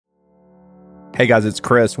Hey guys, it's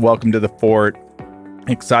Chris. Welcome to the Fort.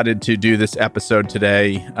 Excited to do this episode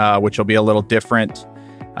today, which will be a little different.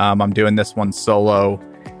 I'm doing this one solo,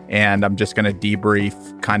 and I'm just going to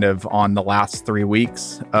debrief kind of on the last 3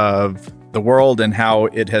 weeks of the world and how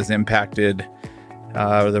it has impacted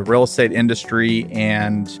the real estate industry.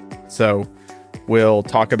 And so we'll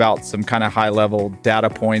talk about some kind of high-level data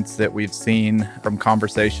points that we've seen from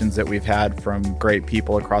conversations that we've had from great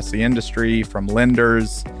people across the industry, from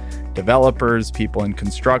lenders, developers, people in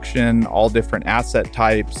construction, all different asset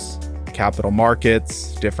types, capital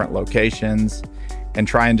markets, different locations, and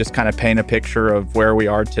try and just kind of paint a picture of where we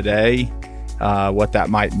are today, what that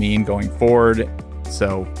might mean going forward.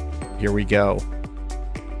 So here we go.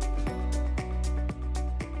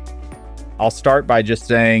 I'll start by just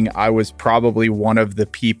saying I was one of the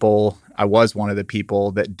people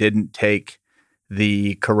that didn't take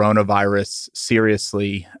the coronavirus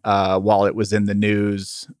seriously while it was in the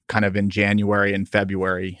news kind of in January and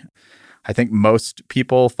February. I think most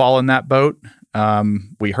people fall in that boat.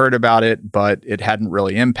 We heard about it, but it hadn't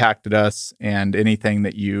really impacted us. And anything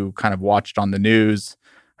that you kind of watched on the news,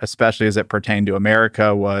 especially as it pertained to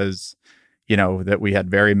America, was, that we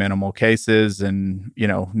had very minimal cases and,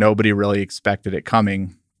 nobody really expected it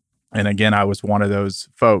coming. And again, I was one of those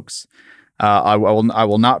folks. I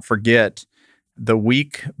will not forget the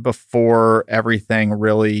week before everything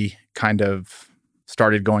really kind of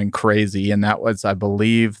started going crazy, and that was, I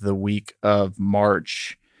believe, the week of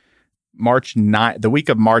March 9th. The week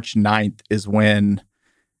of March 9th is when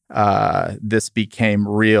this became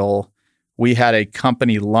real. We had a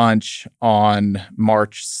company lunch on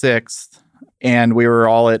March 6th, and we were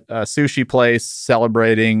all at a sushi place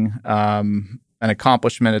celebrating an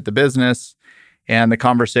accomplishment at the business, and the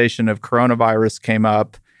conversation of coronavirus came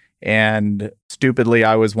up. And stupidly,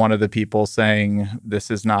 I was one of the people saying,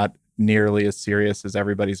 this is not nearly as serious as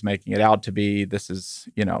everybody's making it out to be. This is,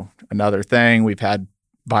 another thing. We've had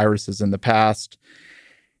viruses in the past.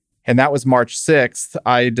 And that was March 6th.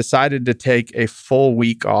 I decided to take a full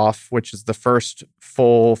week off, which is the first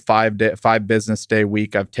full 5 business day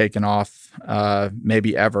week I've taken off,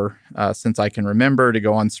 maybe ever, since I can remember, to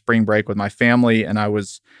go on spring break with my family. And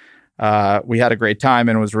we had a great time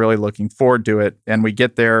and was really looking forward to it. And we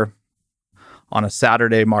get there on a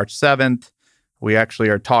Saturday, March 7th. We actually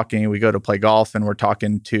are talking. We go to play golf, and we're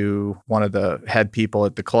talking to one of the head people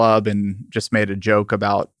at the club and just made a joke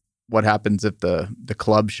about what happens if the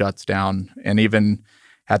club shuts down. And even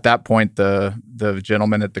at that point, the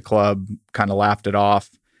gentleman at the club kind of laughed it off.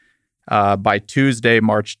 By Tuesday,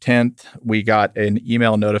 March 10th, we got an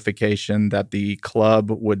email notification that the club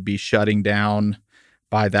would be shutting down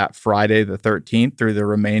by that Friday, the 13th, through the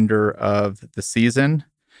remainder of the season.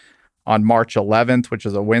 On March 11th, which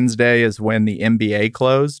is a Wednesday, is when the NBA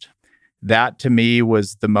closed. That, to me,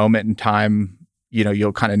 was the moment in time,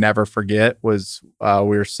 you'll kind of never forget, was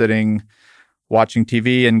we were sitting watching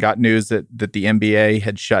TV and got news that the NBA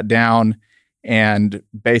had shut down. And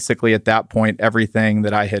basically at that point, everything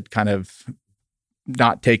that I had kind of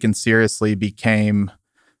not taken seriously became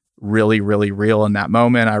really, really real in that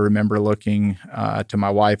moment. I remember looking to my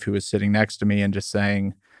wife, who was sitting next to me, and just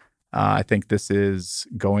saying, I think this is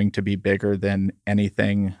going to be bigger than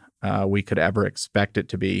anything we could ever expect it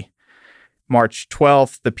to be. March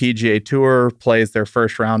 12th, the PGA Tour plays their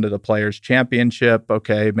first round of the Players' Championship.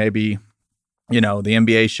 Okay, maybe, the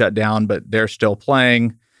NBA shut down, but they're still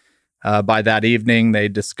playing. By that evening, they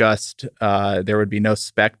discussed there would be no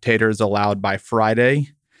spectators allowed by Friday.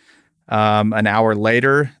 An hour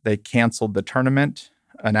later, they canceled the tournament.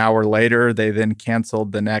 An hour later, they then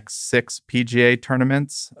canceled the next 6 PGA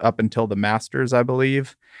tournaments up until the Masters, I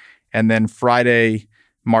believe. And then Friday,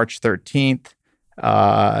 March 13th,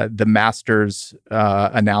 the Masters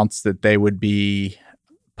announced that they would be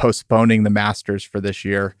postponing the Masters for this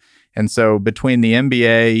year. And so between the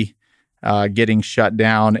NBA getting shut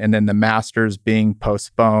down and then the Masters being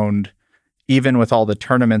postponed, even with all the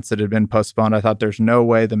tournaments that had been postponed, I thought there's no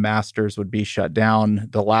way the Masters would be shut down.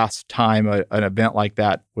 The last time an event like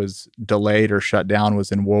that was delayed or shut down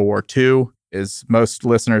was in World War II. As most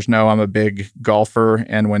listeners know, I'm a big golfer.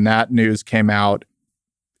 And when that news came out,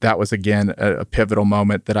 that was, again, a pivotal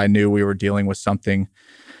moment that I knew we were dealing with something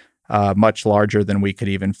much larger than we could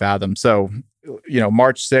even fathom. So,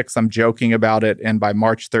 March 6th, I'm joking about it. And by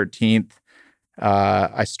March 13th,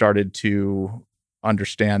 I started to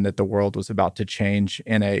understand that the world was about to change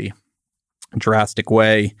in a drastic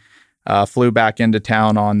way. Flew back into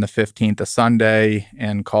town on the 15th, a Sunday,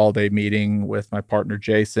 and called a meeting with my partner,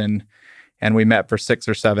 Jason. And we met for 6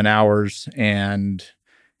 or 7 hours. And,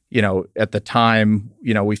 At the time,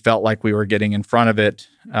 we felt like we were getting in front of it.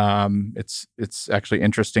 It's actually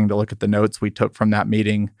interesting to look at the notes we took from that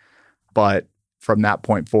meeting, but from that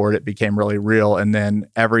point forward, it became really real. And then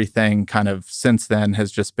everything kind of since then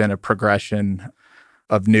has just been a progression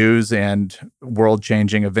of news and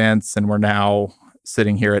world-changing events. And we're now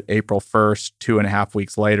sitting here at April 1st, 2.5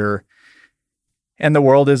 weeks later, and the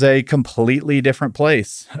world is a completely different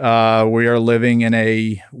place. We are living in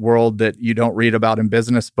a world that you don't read about in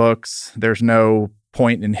business books. There's no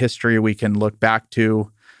point in history we can look back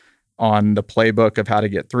to on the playbook of how to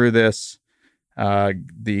get through this.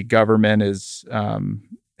 The government is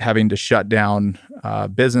having to shut down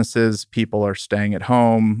businesses. People are staying at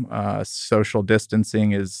home. Social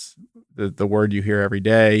distancing is the word you hear every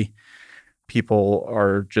day. People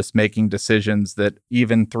are just making decisions that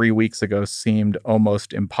even 3 weeks ago seemed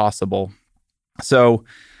almost impossible. So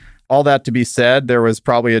all that to be said, there was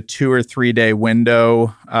probably a 2 or 3 day window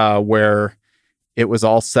where it was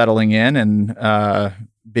all settling in, and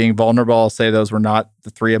being vulnerable, I'll say those were not the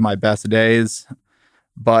 3 of my best days.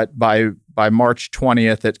 But by March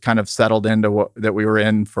 20th, it kind of settled into that we were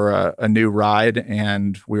in for a new ride,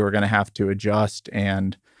 and we were going to have to adjust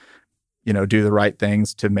and, do the right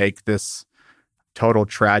things to make this total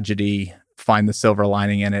tragedy, find the silver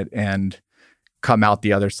lining in it, and come out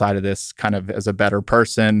the other side of this kind of as a better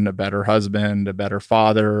person, a better husband, a better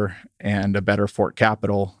father, and a better Fort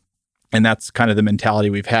Capital. And that's kind of the mentality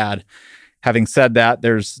we've had. Having said that,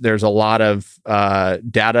 there's a lot of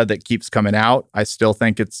data that keeps coming out. I still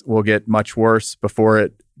think will get much worse before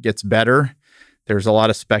it gets better. There's a lot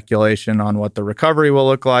of speculation on what the recovery will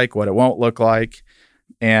look like, what it won't look like,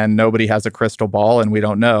 and nobody has a crystal ball, and we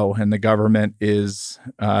don't know. And the government is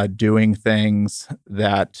doing things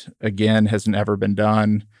that, again, has never been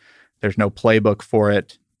done. There's no playbook for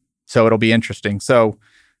it. So it'll be interesting. So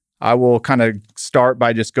I will kind of start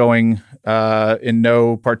by just going in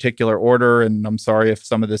no particular order. And I'm sorry if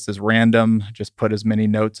some of this is random. Just put as many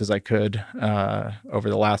notes as I could over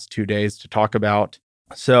the last 2 days to talk about.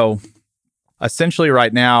 So essentially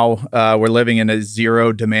right now, we're living in a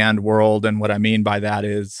zero demand world. And what I mean by that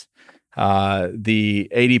is the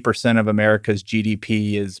 80% of America's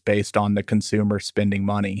GDP is based on the consumer spending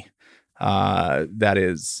money. That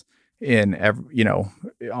is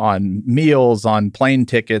on meals, on plane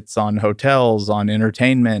tickets, on hotels, on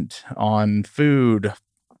entertainment, on food.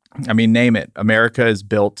 I mean, name it. America is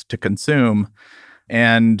built to consume.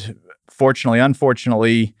 And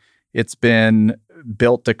unfortunately, it's been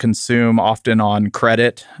built to consume often on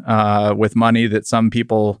credit with money that some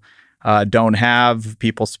people don't have.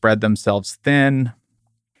 People spread themselves thin.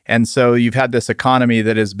 And so you've had this economy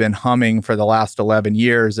that has been humming for the last 11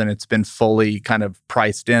 years, and it's been fully kind of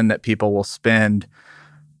priced in that people will spend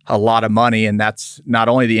a lot of money. And that's not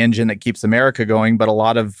only the engine that keeps America going, but a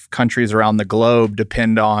lot of countries around the globe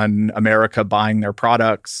depend on America buying their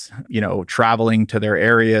products, traveling to their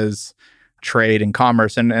areas, trade and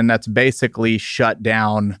commerce. And that's basically shut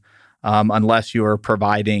down unless you are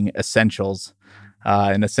providing essentials,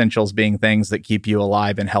 and essentials being things that keep you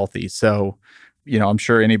alive and healthy. So I'm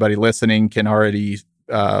sure anybody listening can already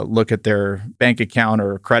look at their bank account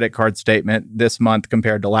or credit card statement this month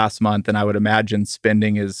compared to last month. And I would imagine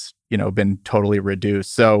spending has, been totally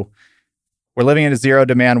reduced. So we're living in a zero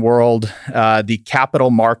demand world. The capital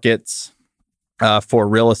markets for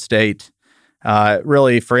real estate,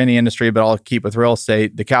 really for any industry, but I'll keep with real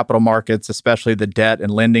estate, the capital markets, especially the debt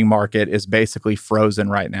and lending market, is basically frozen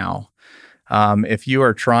right now. If you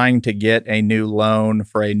are trying to get a new loan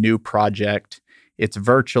for a new project, it's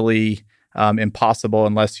virtually impossible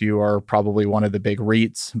unless you are probably one of the big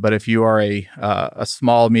REITs. But if you are a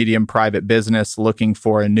small, medium private business looking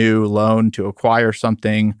for a new loan to acquire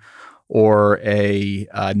something or a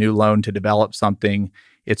new loan to develop something,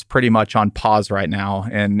 it's pretty much on pause right now.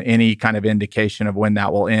 And any kind of indication of when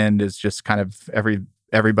that will end is just kind of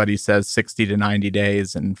everybody says 60 to 90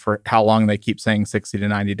 days. And for how long they keep saying 60 to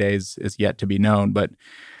 90 days is yet to be known. But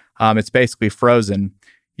it's basically frozen.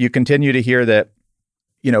 You continue to hear that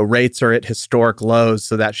rates are at historic lows,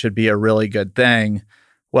 so that should be a really good thing.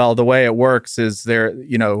 Well, the way it works is the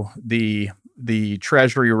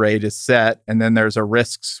treasury rate is set, and then there's a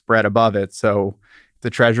risk spread above it. So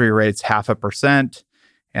the treasury rate's 0.5%,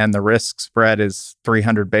 and the risk spread is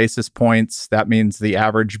 300 basis points. That means the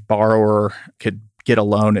average borrower could get a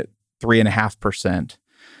loan at 3.5%.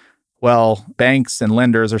 Well, banks and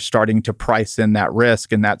lenders are starting to price in that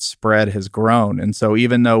risk, and that spread has grown. And so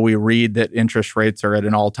even though we read that interest rates are at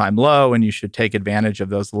an all-time low and you should take advantage of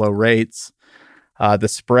those low rates, the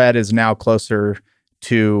spread is now closer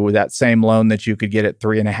to that same loan that you could get at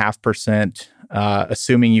 3.5%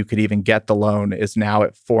 assuming you could even get the loan, is now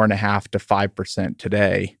at 4.5% to 5%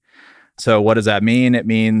 today. So what does that mean? It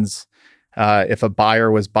means if a buyer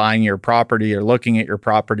was buying your property or looking at your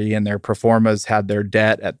property and their pro formas had their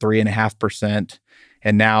debt at 3.5%,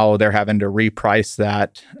 and now they're having to reprice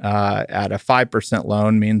that at a 5%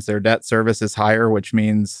 loan, means their debt service is higher, which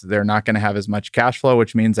means they're not going to have as much cash flow,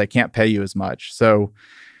 which means they can't pay you as much. So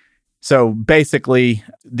basically,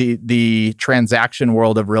 the transaction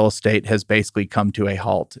world of real estate has basically come to a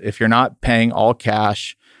halt. If you're not paying all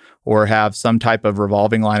cash or have some type of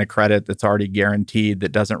revolving line of credit that's already guaranteed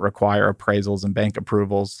that doesn't require appraisals and bank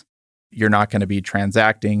approvals, you're not going to be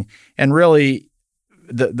transacting. And really,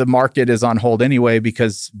 the market is on hold anyway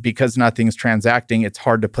because nothing's transacting. It's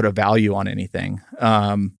hard to put a value on anything.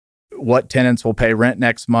 What tenants will pay rent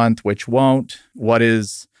next month, which won't? What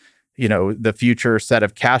is the future set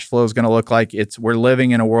of cash flow is going to look like? We're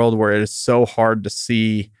living in a world where it is so hard to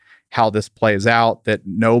see how this plays out that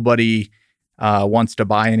nobody wants to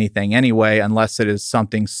buy anything anyway, unless it is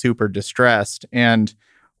something super distressed. And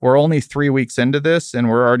we're only 3 weeks into this, and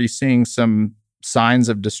we're already seeing some signs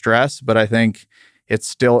of distress. But I think it's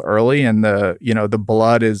still early, and the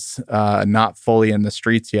blood is not fully in the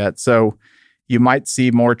streets yet. So you might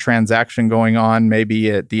see more transaction going on maybe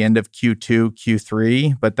at the end of Q2,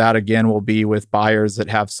 Q3, but that again will be with buyers that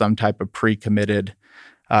have some type of pre-committed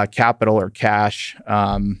capital or cash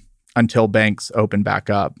until banks open back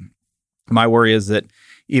up. My worry is that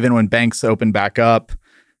even when banks open back up,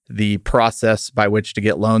 the process by which to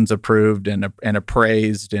get loans approved and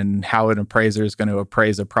appraised, and how an appraiser is going to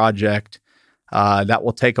appraise a project, that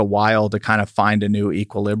will take a while to kind of find a new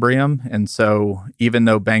equilibrium. And so even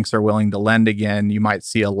though banks are willing to lend again, you might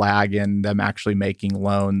see a lag in them actually making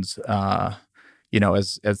loans,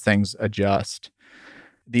 as things adjust.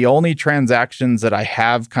 The only transactions that I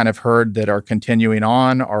have kind of heard that are continuing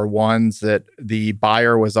on are ones that the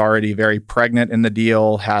buyer was already very pregnant in the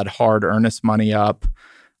deal, had hard earnest money up,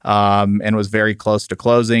 and was very close to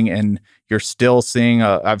closing. And you're still seeing,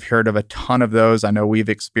 I've heard of a ton of those. I know we've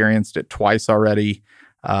experienced it twice already.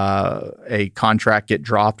 A contract get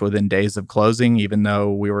dropped within days of closing, even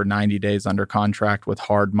though we were 90 days under contract with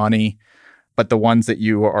hard money. But the ones that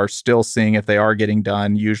you are still seeing, if they are getting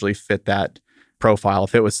done, usually fit that profile.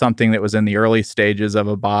 If it was something that was in the early stages of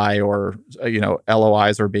a buy, or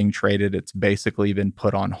LOIs are being traded, it's basically been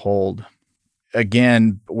put on hold.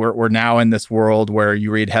 Again, we're now in this world where you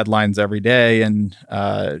read headlines every day, and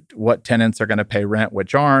what tenants are going to pay rent,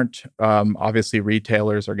 which aren't. Obviously,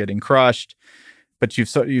 retailers are getting crushed, but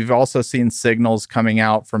you've also seen signals coming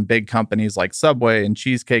out from big companies like Subway and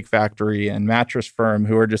Cheesecake Factory and Mattress Firm,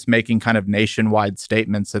 who are just making kind of nationwide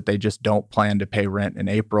statements that they just don't plan to pay rent in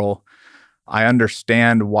April. I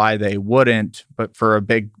understand why they wouldn't, but for a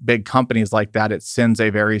big companies like that, it sends a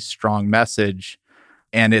very strong message,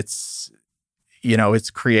 and it's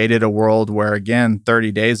created a world where, again,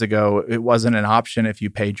 30 days ago, it wasn't an option if you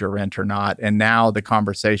paid your rent or not. And now the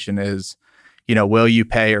conversation is, will you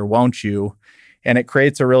pay or won't you? And it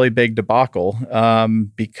creates a really big debacle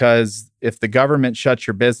because if the government shuts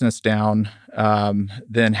your business down,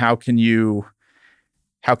 then how can you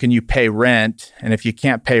pay rent? And if you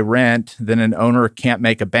can't pay rent, then an owner can't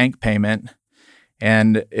make a bank payment.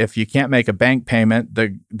 And if you can't make a bank payment,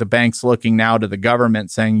 the bank's looking now to the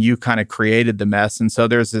government saying you kind of created the mess. And so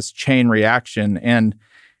there's this chain reaction. And,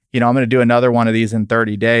 I'm going to do another one of these in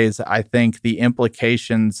 30 days. I think the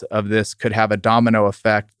implications of this could have a domino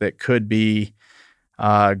effect that could be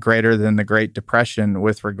greater than the Great Depression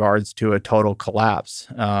with regards to a total collapse.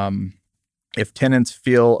 If tenants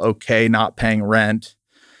feel okay not paying rent,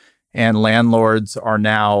 and landlords are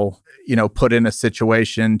now, put in a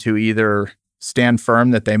situation to either stand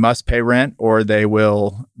firm that they must pay rent or they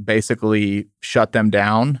will basically shut them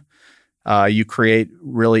down, you create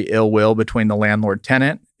really ill will between the landlord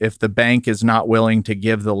tenant. If the bank is not willing to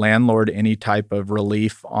give the landlord any type of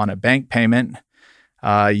relief on a bank payment,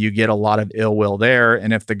 you get a lot of ill will there.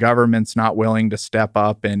 And if the government's not willing to step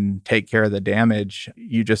up and take care of the damage,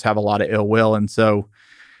 you just have a lot of ill will. And so,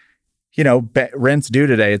 rent's due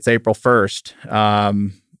today. It's April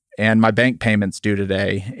 1st. And my bank payment's due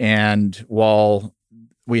today. And while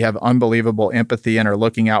we have unbelievable empathy and are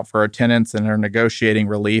looking out for our tenants and are negotiating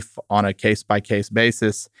relief on a case-by-case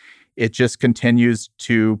basis, it just continues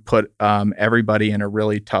to put everybody in a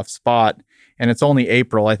really tough spot. And it's only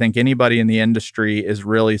April. I think anybody in the industry is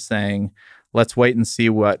really saying, let's wait and see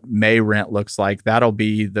what May rent looks like. That'll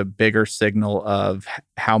be the bigger signal of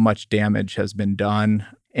how much damage has been done.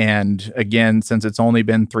 And again, since it's only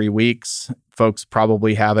been 3 weeks, folks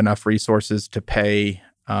probably have enough resources to pay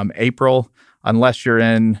April, unless you're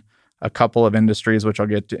in a couple of industries, which I'll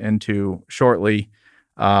get into shortly.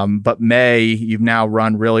 But May, you've now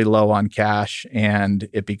run really low on cash and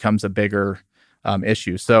it becomes a bigger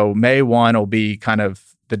issue. So May 1 will be kind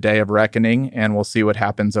of the day of reckoning, and we'll see what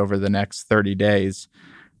happens over the next 30 days.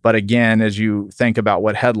 But again, as you think about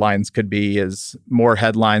what headlines could be, is more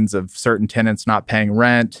headlines of certain tenants not paying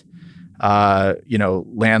rent,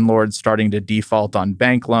 landlords starting to default on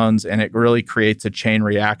bank loans, and it really creates a chain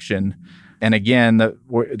reaction. And again,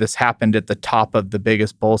 this happened at the top of the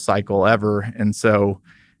biggest bull cycle ever. And so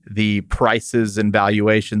the prices and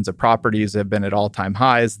valuations of properties have been at all-time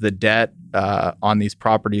highs. The debt on these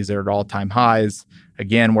properties are at all-time highs.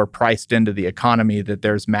 Again, we're priced into the economy that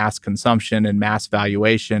there's mass consumption and mass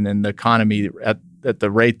valuation, and the economy at the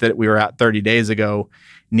rate that we were at 30 days ago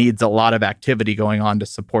needs a lot of activity going on to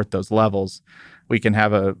support those levels. We can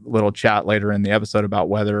have a little chat later in the episode about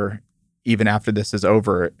whether, even after this is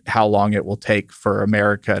over, how long it will take for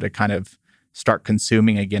America to kind of start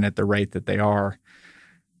consuming again at the rate that they are.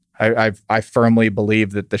 I firmly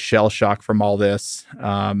believe that the shell shock from all this,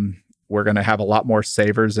 we're going to have a lot more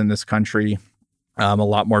savers in this country, a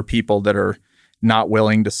lot more people that are not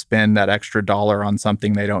willing to spend that extra dollar on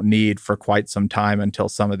something they don't need for quite some time until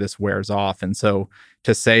some of this wears off. And so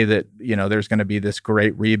to say that, there's going to be this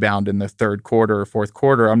great rebound in the third quarter or fourth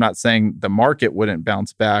quarter, I'm not saying the market wouldn't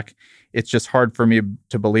bounce back. It's just hard for me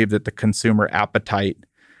to believe that the consumer appetite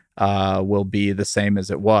will be the same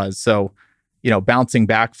as it was. So, bouncing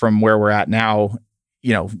back from where we're at now,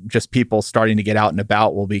 just people starting to get out and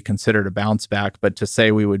about will be considered a bounce back. But to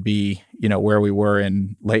say we would be, where we were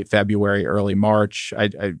in late February, early March,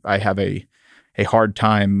 I have a hard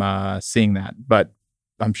time seeing that. But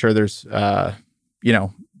I'm sure there's, that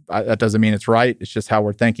doesn't mean it's right. It's just how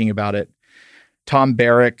we're thinking about it. Tom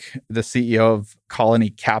Barrick, the CEO of Colony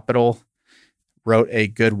Capital, wrote a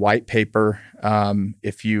good white paper.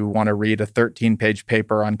 If you want to read a 13-page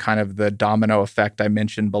paper on kind of the domino effect I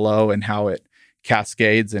mentioned below and how it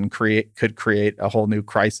cascades and could create a whole new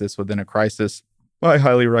crisis within a crisis, I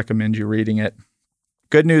highly recommend you reading it.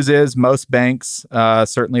 Good news is most banks,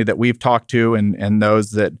 certainly that we've talked to and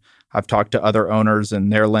those that I've talked to other owners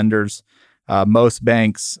and their lenders, most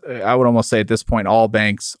banks, I would almost say at this point, all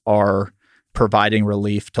banks are providing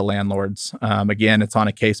relief to landlords. Again, it's on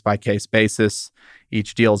a case-by-case basis.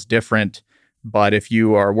 Each deal is different. But if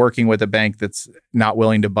you are working with a bank that's not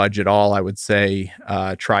willing to budge at all, I would say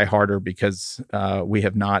try harder, because we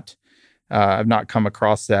have not come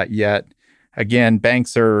across that yet. Again,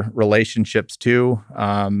 banks are relationships too.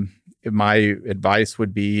 My advice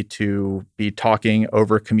would be to be talking,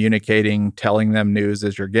 over communicating, telling them news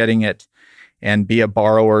as you're getting it, and be a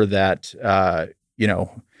borrower that,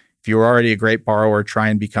 if you're already a great borrower, try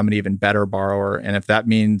and become an even better borrower. And if that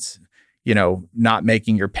means, not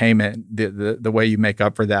making your payment, the way you make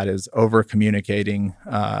up for that is over communicating,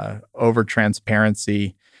 over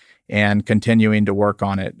transparency, and continuing to work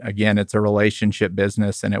on it. Again, it's a relationship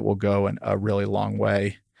business and it will go in a really long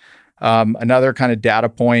way. Another kind of data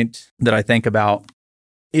point that I think about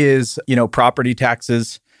is, property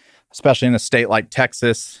taxes, especially in a state like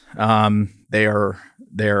Texas.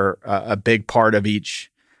 They're a big part of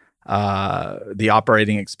the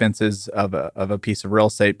operating expenses of a piece of real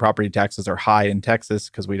estate. Property taxes are high in Texas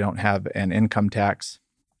because we don't have an income tax,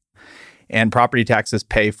 and property taxes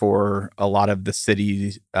pay for a lot of the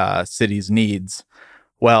city's needs.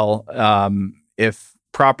 Well, if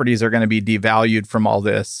properties are going to be devalued from all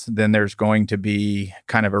this, then there's going to be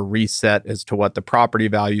kind of a reset as to what the property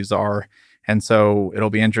values are. And so it'll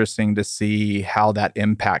be interesting to see how that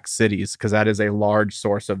impacts cities, because that is a large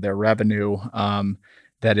source of their revenue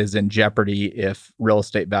that is in jeopardy if real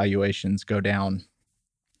estate valuations go down.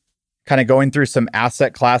 Kind of going through some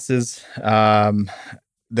asset classes,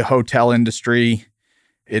 the hotel industry,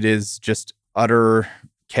 it is just utter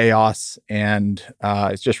chaos, and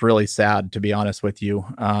it's just really sad, to be honest with you.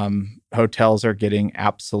 Hotels are getting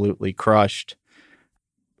absolutely crushed.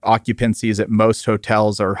 Occupancies at most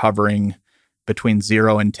hotels are hovering between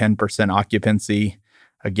 0 and 10% occupancy.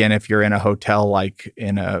 Again, if you're in a hotel like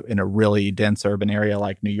in a really dense urban area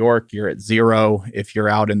like New York, you're at 0. If you're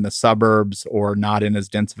out in the suburbs or not in as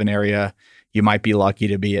dense of an area, you might be lucky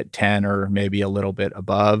to be at 10 or maybe a little bit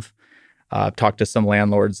above. I've talked to some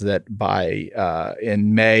landlords that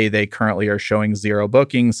in May, they currently are showing 0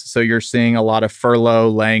 bookings. So you're seeing a lot of furlough,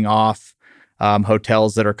 laying off,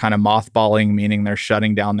 hotels that are kind of mothballing, meaning they're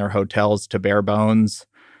shutting down their hotels to bare bones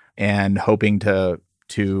and hoping to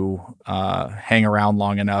hang around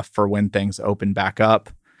long enough for when things open back up.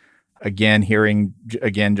 Again,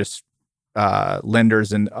 just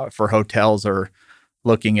lenders for hotels are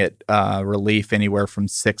looking at relief anywhere from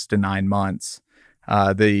 6 to 9 months.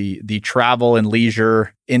 The travel and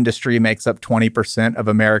leisure industry makes up 20% of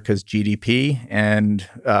America's GDP, and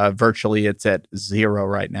virtually it's at zero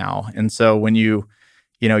right now. And so when you're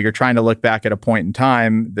trying to look back at a point in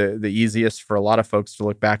time, the easiest for a lot of folks to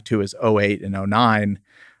look back to is '08 and '09.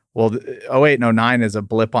 Well, '08 and '09 is a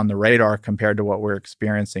blip on the radar compared to what we're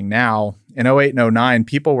experiencing now. In '08 and '09,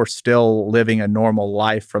 people were still living a normal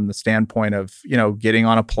life from the standpoint of, getting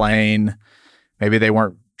on a plane. Maybe they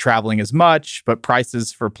weren't traveling as much, but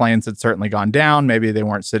prices for planes had certainly gone down. Maybe they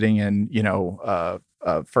weren't sitting in,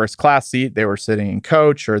 a first class seat. They were sitting in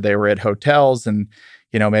coach, or they were at hotels, and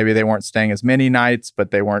maybe they weren't staying as many nights, but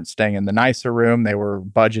they weren't staying in the nicer room. They were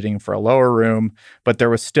budgeting for a lower room, but there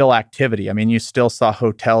was still activity. I mean, you still saw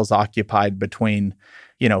hotels occupied between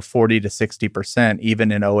 40 to 60%,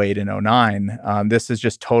 even in '08 and '09. This is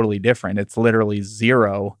just totally different. It's literally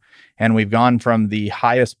zero. And we've gone from the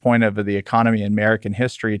highest point of the economy in American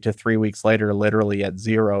history to 3 weeks later, literally at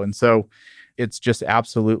zero. And so it's just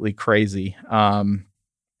absolutely crazy.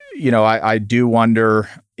 I do wonder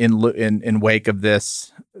in wake of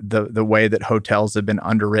this, the way that hotels have been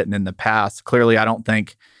underwritten in the past. Clearly, I don't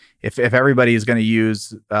think if everybody is going to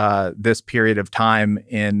use this period of time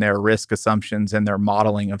in their risk assumptions and their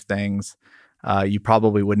modeling of things, you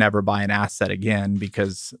probably would never buy an asset again,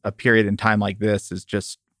 because a period in time like this is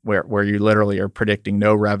just where you literally are predicting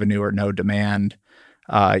no revenue or no demand.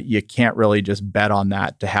 You can't really just bet on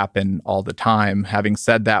that to happen all the time. Having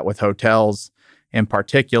said that, with hotels in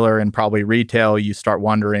particular, and probably retail, you start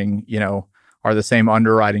wondering, are the same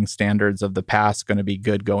underwriting standards of the past going to be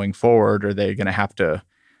good going forward? Are they going to have to,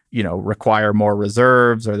 require more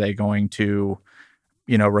reserves? Are they going to,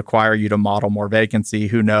 require you to model more vacancy?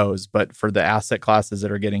 Who knows? But for the asset classes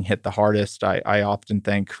that are getting hit the hardest, I often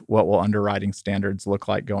think, what will underwriting standards look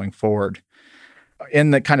like going forward?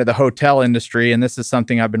 In the kind of the hotel industry, and this is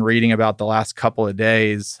something I've been reading about the last couple of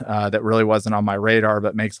days that really wasn't on my radar,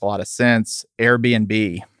 but makes a lot of sense.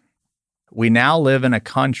 Airbnb. We now live in a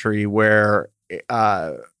country where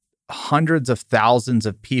hundreds of thousands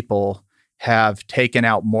of people have taken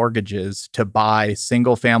out mortgages to buy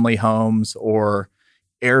single family homes or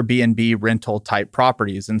Airbnb rental type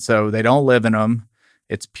properties. And so they don't live in them.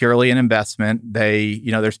 It's purely an investment.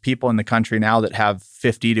 There's people in the country now that have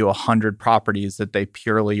 50 to 100 properties that they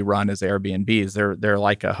purely run as Airbnbs. They're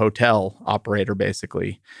like a hotel operator,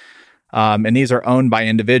 basically. And these are owned by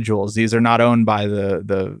individuals. These are not owned by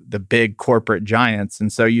the big corporate giants.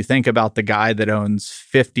 And so you think about the guy that owns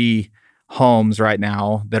 50 homes right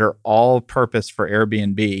now that are all purposed for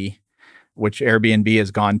Airbnb, which Airbnb has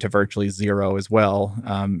gone to virtually zero as well.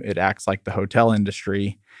 It acts like the hotel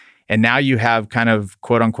industry. And now you have kind of,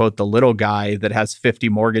 quote unquote, the little guy that has 50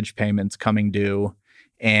 mortgage payments coming due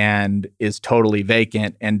and is totally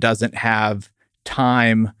vacant and doesn't have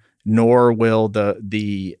time, nor will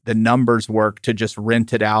the numbers work to just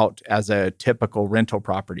rent it out as a typical rental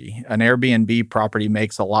property. An Airbnb property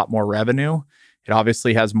makes a lot more revenue. It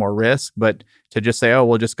obviously has more risk, but to just say, oh,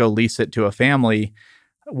 we'll just go lease it to a family,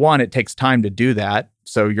 one, it takes time to do that.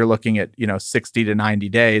 So you're looking at, 60 to 90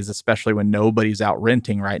 days, especially when nobody's out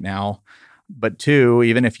renting right now. But two,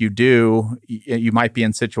 even if you do, you might be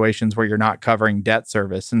in situations where you're not covering debt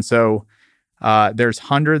service. And so there's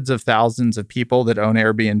hundreds of thousands of people that own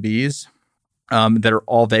Airbnbs that are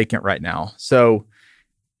all vacant right now. So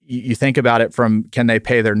you think about it from, can they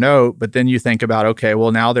pay their note? But then you think about, okay,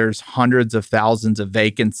 well, now there's hundreds of thousands of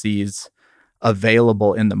vacancies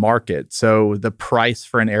available in the market. So the price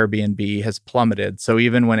for an Airbnb has plummeted. So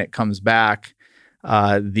even when it comes back,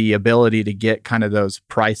 the ability to get kind of those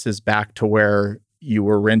prices back to where you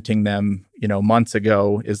were renting them, months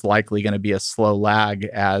ago is likely going to be a slow lag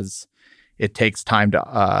as it takes time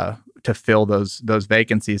to fill those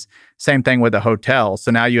vacancies. Same thing with a hotel.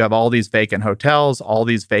 So now you have all these vacant hotels, all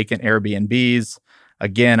these vacant Airbnbs.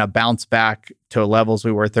 Again, a bounce back to levels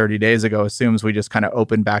we were 30 days ago assumes we just kind of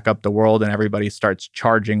open back up the world and everybody starts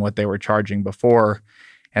charging what they were charging before.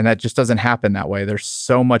 And that just doesn't happen that way. There's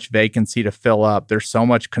so much vacancy to fill up. There's so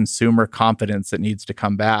much consumer confidence that needs to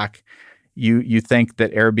come back. You think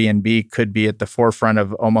that Airbnb could be at the forefront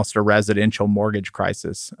of almost a residential mortgage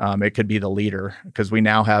crisis. It could be the leader, because we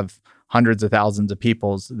now have hundreds of thousands of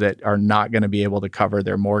people that are not going to be able to cover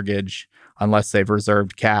their mortgage unless they've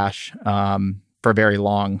reserved cash for very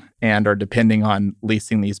long and are depending on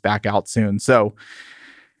leasing these back out soon. So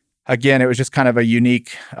again, it was just kind of a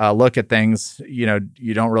unique look at things. You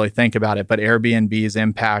don't really think about it, but Airbnb's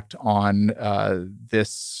impact on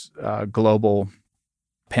this global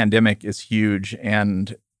pandemic is huge.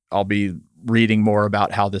 And I'll be reading more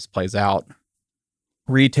about how this plays out.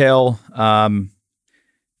 Retail,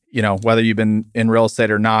 whether you've been in real estate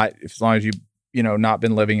or not, as long as you not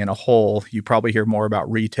been living in a hole, you probably hear more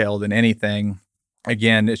about retail than anything.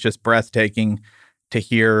 Again, it's just breathtaking to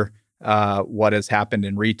hear what has happened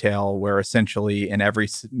in retail, where essentially in every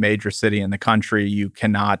major city in the country, you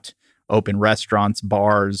cannot open restaurants,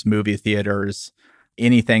 bars, movie theaters,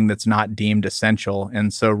 anything that's not deemed essential.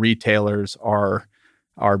 And so retailers are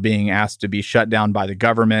being asked to be shut down by the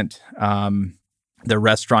government. The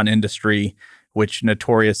restaurant industry, which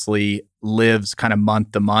notoriously lives kind of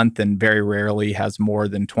month to month and very rarely has more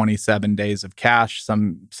than 27 days of cash.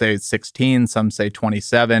 Some say 16, some say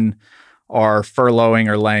 27, are furloughing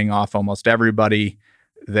or laying off almost everybody.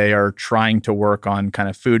 They are trying to work on kind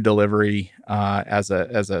of food delivery as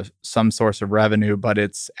some source of revenue, but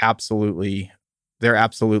they're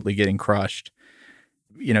absolutely getting crushed.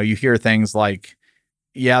 You hear things like,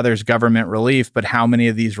 yeah, there's government relief, but how many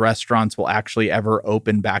of these restaurants will actually ever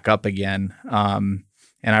open back up again?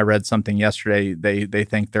 And I read something yesterday. They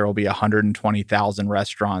think there will be 120,000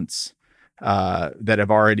 restaurants that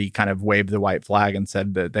have already kind of waved the white flag and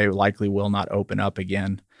said that they likely will not open up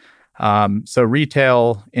again. So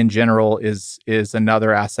retail in general is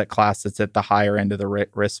another asset class that's at the higher end of the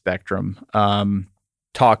risk spectrum.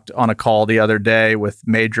 Talked on a call the other day with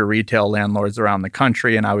major retail landlords around the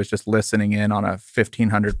country, and I was just listening in on a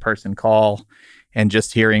 1,500 person call and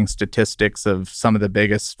just hearing statistics of some of the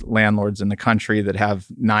biggest landlords in the country that have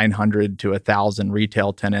 900 to 1,000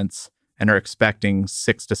 retail tenants and are expecting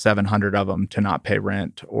 600 to 700 of them to not pay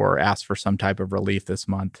rent or ask for some type of relief this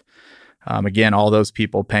month. Again, all those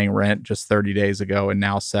people paying rent just 30 days ago, and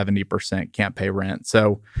now 70% can't pay rent.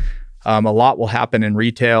 So a lot will happen in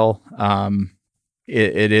retail.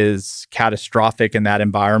 It is catastrophic in that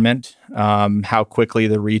environment. How quickly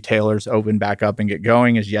the retailers open back up and get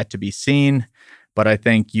going is yet to be seen. But I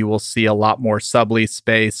think you will see a lot more sublease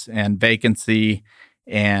space and vacancy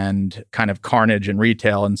and kind of carnage in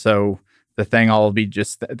retail. And so the thing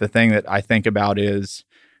that I think about is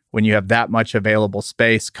when you have that much available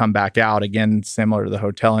space come back out, again, similar to the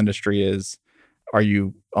hotel industry, are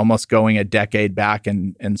you almost going a decade back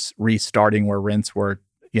and restarting where rents were,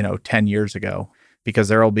 10 years ago? Because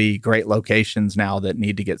there will be great locations now that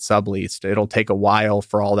need to get subleased. It'll take a while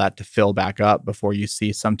for all that to fill back up before you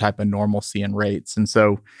see some type of normalcy in rates. And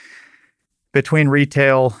so between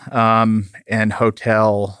retail and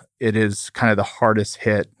hotel, it is kind of the hardest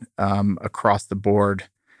hit across the board.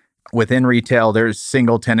 Within retail, there's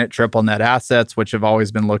single tenant, triple net assets, which have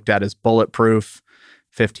always been looked at as bulletproof,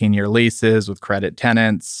 15-year leases with credit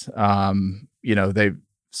tenants. They're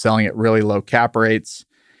selling at really low cap rates.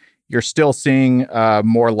 You're still seeing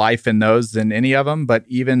more life in those than any of them, but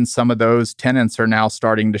even some of those tenants are now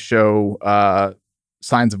starting to show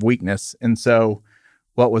signs of weakness. And so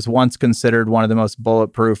what was once considered one of the most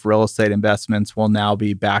bulletproof real estate investments will now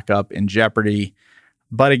be back up in jeopardy.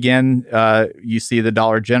 But again, you see the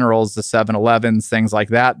Dollar Generals, the 7-Elevens, things like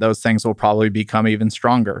that. Those things will probably become even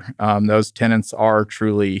stronger. Those tenants are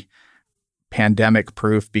truly pandemic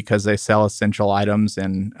proof because they sell essential items,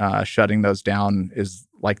 and shutting those down is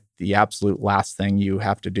like the absolute last thing you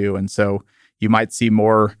have to do. And so you might see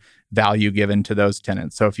more value given to those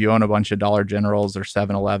tenants. So if you own a bunch of Dollar Generals or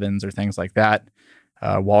 7-Elevens or things like that,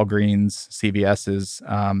 Walgreens, CVS's,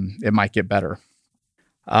 it might get better.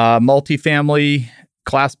 Multifamily,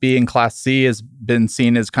 Class B and Class C has been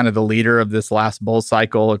seen as kind of the leader of this last bull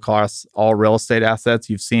cycle across all real estate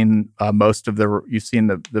assets. You've seen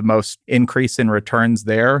the most increase in returns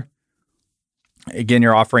there. Again,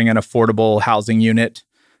 you're offering an affordable housing unit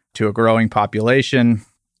to a growing population.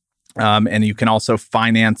 And you can also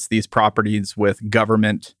finance these properties with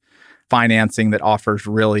government financing that offers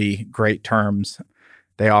really great terms.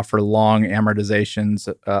 They offer long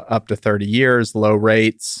amortizations, up to 30 years, low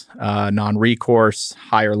rates, non-recourse,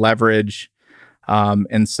 higher leverage.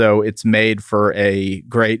 And so it's made for a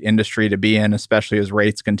great industry to be in, especially as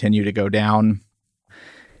rates continue to go down.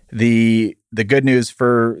 The good news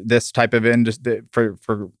for this type of industry,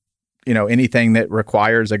 for anything that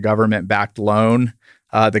requires a government-backed loan,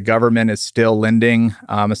 the government is still lending,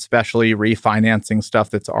 especially refinancing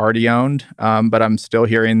stuff that's already owned. But I'm still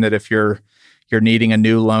hearing that if you're needing a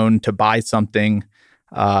new loan to buy something,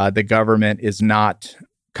 the government is not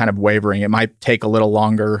kind of wavering. It might take a little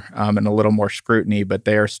longer and a little more scrutiny, but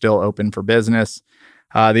they are still open for business.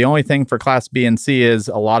 The only thing for Class B and C is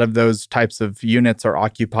a lot of those types of units are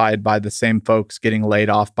occupied by the same folks getting laid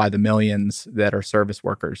off by the millions that are service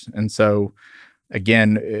workers. And so,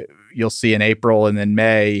 again, you'll see in April and then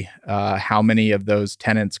May how many of those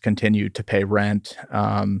tenants continue to pay rent.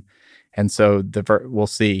 And so we'll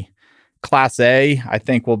see. Class A, I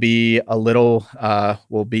think, will be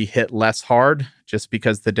hit less hard just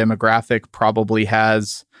because the demographic probably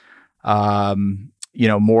has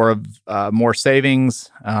more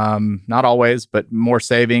savings, not always, but more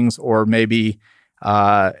savings, or maybe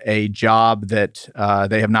a job that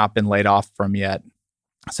they have not been laid off from yet.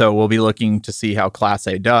 So we'll be looking to see how Class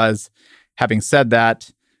A does. Having said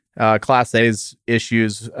that, Class A's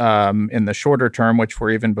issues in the shorter term, which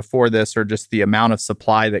were even before this, are just the amount of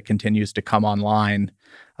supply that continues to come online.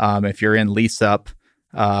 If you're in lease up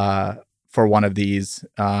for one of these,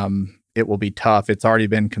 it will be tough. It's already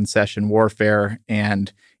been concession warfare.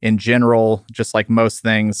 And in general, just like most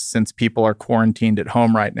things, since people are quarantined at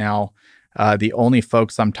home right now, the only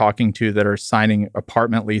folks I'm talking to that are signing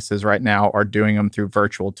apartment leases right now are doing them through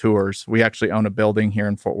virtual tours. We actually own a building here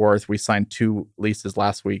in Fort Worth. We signed 2 leases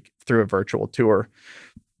last week through a virtual tour.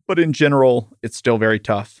 But in general, it's still very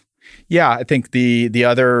tough. Yeah, I think the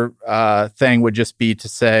other thing would just be to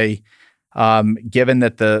say, given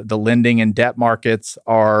that the lending and debt markets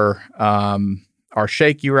are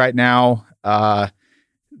shaky right now,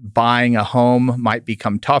 buying a home might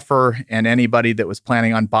become tougher, and anybody that was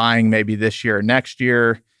planning on buying maybe this year or next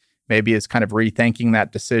year maybe is kind of rethinking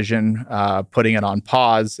that decision, putting it on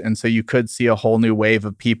pause. And so you could see a whole new wave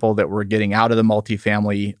of people that were getting out of the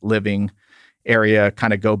multifamily living area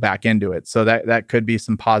kind of go back into it. So that could be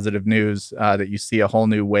some positive news, that you see a whole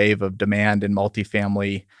new wave of demand in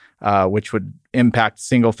multifamily, which would impact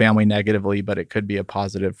single family negatively, but it could be a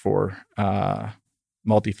positive for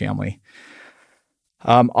multifamily.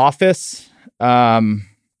 Office, office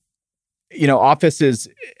is,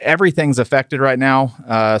 everything's affected right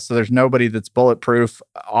now. So there's nobody that's bulletproof.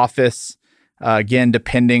 Office, again,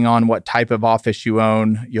 depending on what type of office you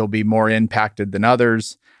own, you'll be more impacted than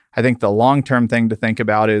others. I think the long-term thing to think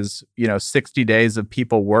about is, 60 days of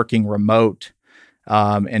people working remote,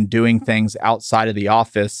 and doing things outside of the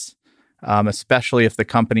office, especially if the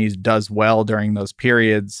company does well during those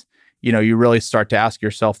periods. You really start to ask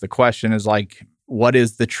yourself the question is like, what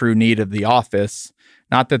is the true need of the office?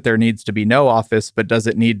 Not that there needs to be no office, but does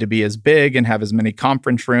it need to be as big and have as many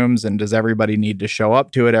conference rooms? And does everybody need to show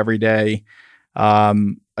up to it every day?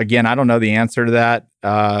 Again, I don't know the answer to that.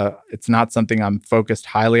 It's not something I'm focused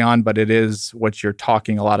highly on, but it is what you're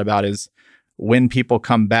talking a lot about is when people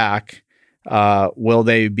come back, will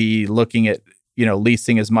they be looking at,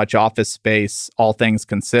 leasing as much office space, all things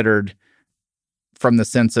considered, from the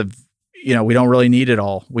sense of, we don't really need it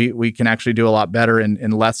all. We can actually do a lot better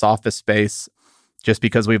in less office space just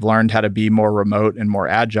because we've learned how to be more remote and more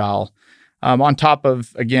agile. On top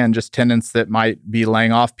of, again, just tenants that might be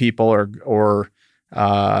laying off people or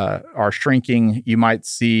are shrinking, you might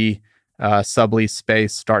see sublease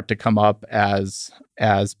space start to come up as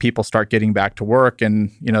people start getting back to work.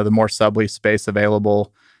 And, the more sublease space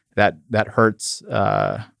available, that hurts,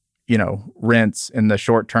 rents in the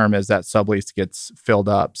short term as that sublease gets filled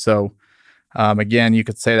up. So, again, you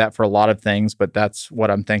could say that for a lot of things, but that's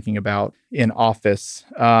what I'm thinking about in office.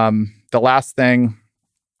 The last thing,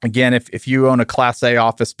 again, if you own a Class A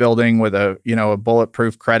office building with a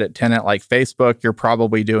bulletproof credit tenant like Facebook, you're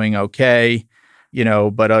probably doing okay.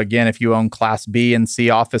 But again, if you own Class B and C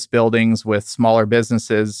office buildings with smaller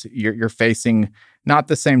businesses, you're facing not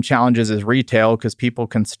the same challenges as retail because people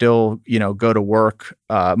can still, go to work.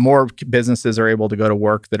 More businesses are able to go to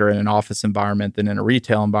work that are in an office environment than in a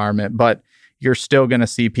retail environment, but you're still going to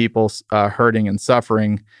see people hurting and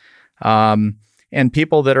suffering. And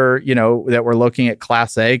people that are, that were looking at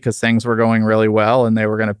Class A because things were going really well and they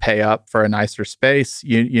were going to pay up for a nicer space,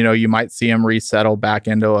 you might see them resettle back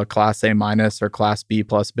into a Class A minus or Class B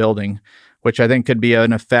plus building, which I think could be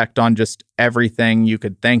an effect on just everything you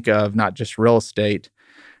could think of, not just real estate.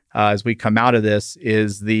 As we come out of this,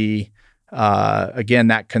 is the again,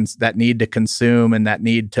 that need to consume and that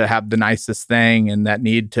need to have the nicest thing and that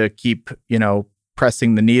need to keep,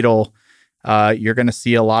 pressing the needle. You're going to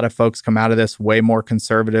see a lot of folks come out of this way more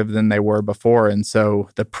conservative than they were before. And so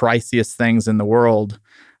the priciest things in the world,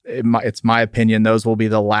 it's my opinion, those will be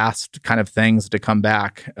the last kind of things to come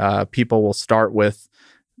back. People will start with,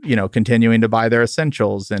 continuing to buy their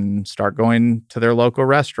essentials and start going to their local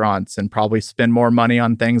restaurants and probably spend more money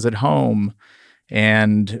on things at home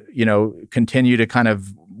and, continue to kind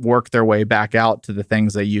of work their way back out to the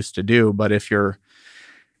things they used to do. But if you're,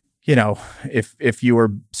 if you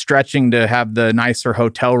were stretching to have the nicer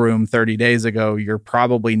hotel room 30 days ago, you're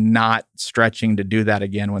probably not stretching to do that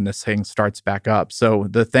again when this thing starts back up. So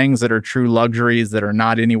the things that are true luxuries that are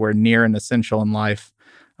not anywhere near an essential in life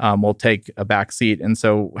will take a back seat. And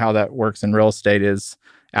so how that works in real estate is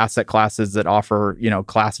asset classes that offer,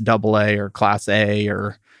 Class AA or Class A,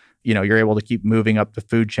 or, you're able to keep moving up the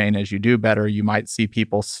food chain as you do better. You might see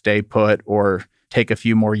people stay put or take a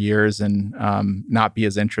few more years and not be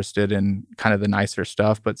as interested in kind of the nicer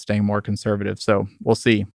stuff, but staying more conservative. So we'll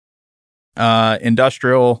see.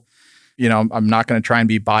 Industrial, I'm not going to try and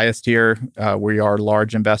be biased here. We are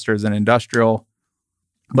large investors in industrial.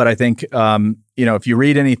 But I think, if you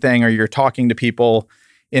read anything or you're talking to people,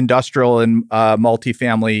 industrial and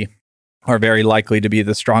multifamily are very likely to be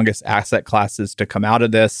the strongest asset classes to come out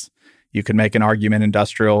of this. You could make an argument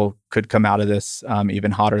industrial could come out of this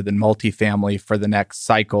even hotter than multifamily for the next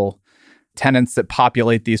cycle. Tenants that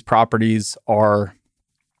populate these properties are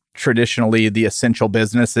traditionally the essential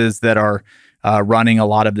businesses that are running a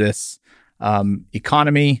lot of this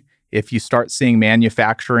economy. If you start seeing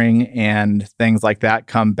manufacturing and things like that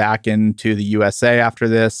come back into the USA after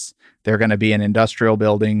this, they're going to be in industrial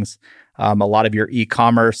buildings. A lot of your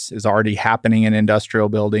e-commerce is already happening in industrial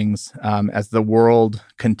buildings. As the world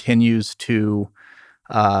continues to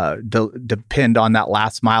depend on that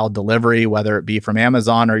last mile delivery, whether it be from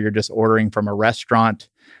Amazon or you're just ordering from a restaurant,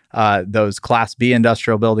 those Class B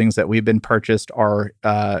industrial buildings that we've been purchased are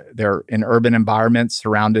they're in urban environments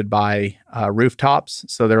surrounded by rooftops,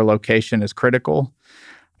 so their location is critical.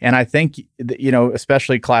 And I think,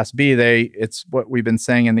 especially Class B, it's what we've been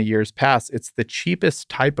saying in the years past. It's the cheapest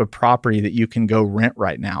type of property that you can go rent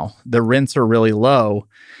right now. The rents are really low,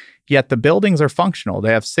 yet the buildings are functional.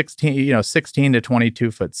 They have 16 to 22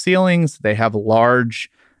 foot ceilings. They have large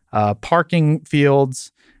parking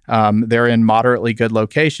fields. They're in moderately good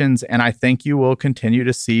locations. And I think you will continue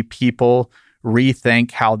to see people rethink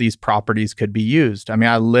how these properties could be used. I mean,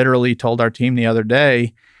 I literally told our team the other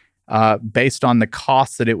day, based on the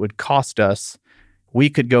cost that it would cost us, we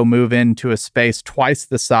could go move into a space twice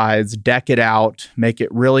the size, deck it out, make it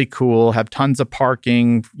really cool, have tons of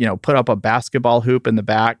parking, put up a basketball hoop in the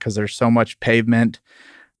back because there's so much pavement,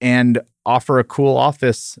 and offer a cool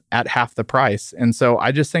office at half the price. And so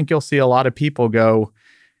I just think you'll see a lot of people go,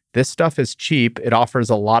 this stuff is cheap. It offers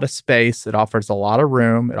a lot of space. It offers a lot of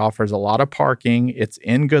room. It offers a lot of parking. It's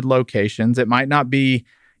in good locations. It might not be,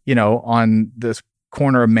 on this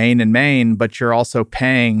corner of Main and Main, but you're also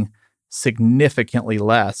paying significantly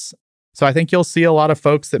less. So I think you'll see a lot of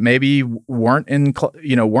folks that maybe weren't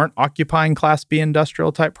occupying Class B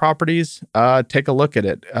industrial type properties. Take a look at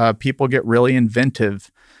it. People get really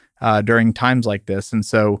inventive during times like this. And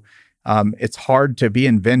so it's hard to be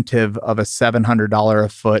inventive of a $700 a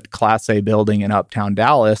foot Class A building in Uptown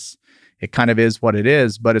Dallas. It kind of is what it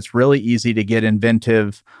is, but it's really easy to get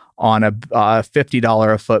inventive on a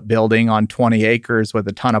 $50 a foot building on 20 acres with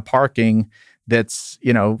a ton of parking that's,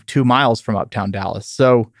 2 miles from Uptown Dallas.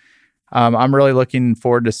 So I'm really looking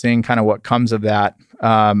forward to seeing kind of what comes of that.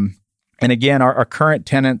 And again, our current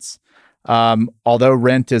tenants, although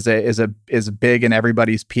rent is big in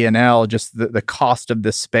everybody's P&L, just the cost of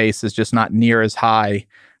this space is just not near as high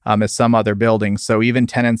as some other buildings. So even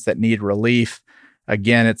tenants that need relief,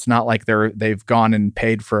 again, it's not like they've gone and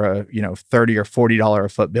paid for a $30 or $40 a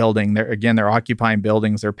foot building. They're occupying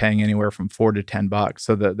buildings. They're paying anywhere from $4 to $10.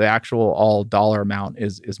 So the actual all dollar amount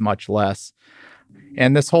is much less.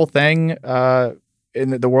 And this whole thing, the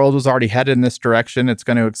world was already headed in this direction. It's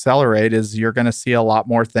going to accelerate. Is you're going to see a lot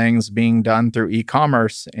more things being done through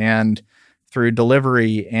e-commerce and through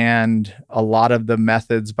delivery, and a lot of the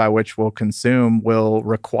methods by which we'll consume will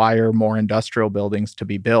require more industrial buildings to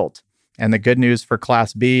be built. And the good news for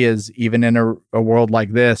Class B is even in a world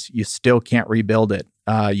like this, you still can't rebuild it.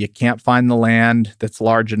 You can't find the land that's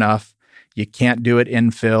large enough. You can't do it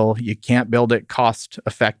infill. You can't build it cost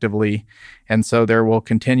effectively. And so there will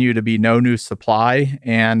continue to be no new supply.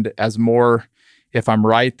 And if I'm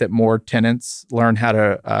right, that more tenants learn how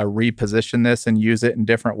to reposition this and use it in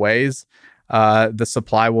different ways, the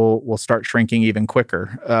supply will start shrinking even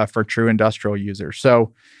quicker for true industrial users.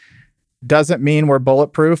 So doesn't mean we're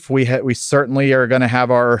bulletproof. We certainly are going to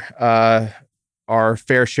have our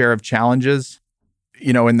fair share of challenges,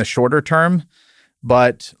 in the shorter term.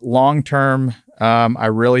 But long term, I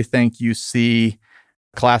really think you see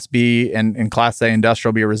Class B and Class A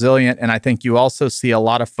industrial be resilient. And I think you also see a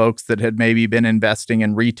lot of folks that had maybe been investing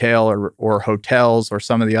in retail or hotels or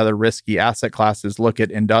some of the other risky asset classes look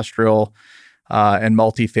at industrial and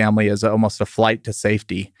multifamily as almost a flight to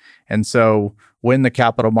safety. And so when the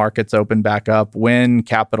capital markets open back up, when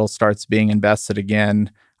capital starts being invested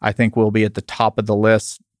again, I think we'll be at the top of the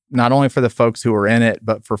list, not only for the folks who are in it,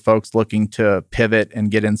 but for folks looking to pivot and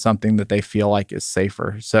get in something that they feel like is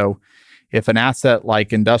safer. So if an asset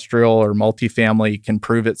like industrial or multifamily can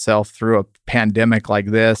prove itself through a pandemic like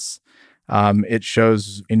this, it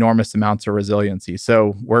shows enormous amounts of resiliency.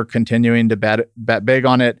 So we're continuing to bet big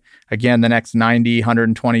on it. Again, the next 90,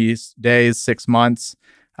 120 days, 6 months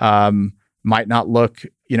might not look,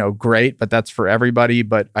 great, but that's for everybody.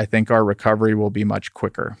 But I think our recovery will be much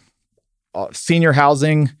quicker. Senior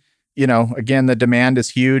housing, again, the demand is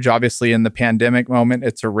huge. Obviously, in the pandemic moment,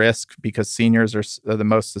 it's a risk because seniors are the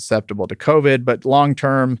most susceptible to COVID. But long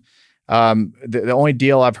term, the only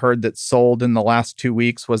deal I've heard that sold in the last 2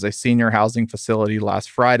 weeks was a senior housing facility last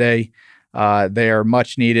Friday. They are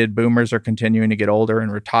much needed. Boomers are continuing to get older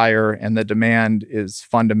and retire, and the demand is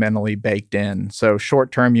fundamentally baked in. So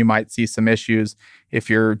short term, you might see some issues. If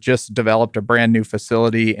you're just developed a brand new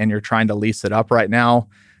facility and you're trying to lease it up right now,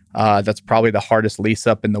 that's probably the hardest lease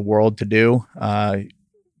up in the world to do,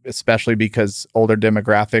 especially because older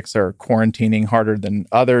demographics are quarantining harder than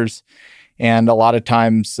others. And a lot of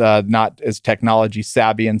times not as technology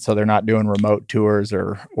savvy, and so they're not doing remote tours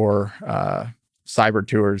or cyber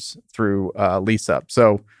tours through lease up.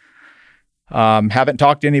 So haven't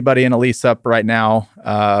talked to anybody in a lease up right now,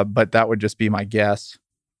 but that would just be my guess.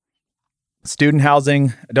 Student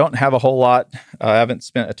housing, I don't have a whole lot. I haven't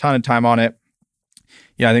spent a ton of time on it.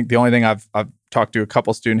 I think the only thing I've talked to a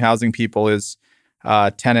couple student housing people is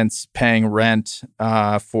tenants paying rent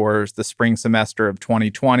for the spring semester of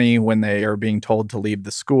 2020 when they are being told to leave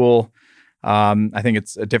the school. I think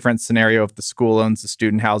it's a different scenario if the school owns the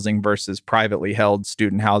student housing versus privately held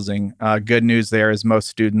student housing. Good news there is most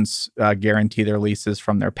students guarantee their leases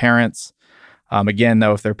from their parents. Again,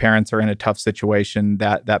 though, if their parents are in a tough situation,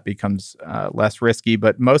 that becomes less risky.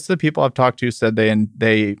 But most of the people I've talked to said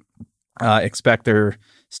they expect their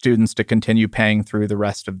students to continue paying through the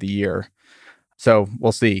rest of the year. So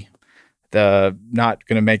we'll see. Not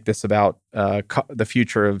going to make this about the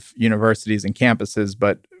future of universities and campuses,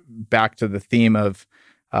 but back to the theme of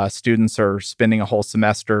students are spending a whole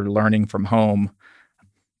semester learning from home.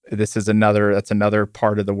 That's another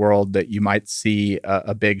part of the world that you might see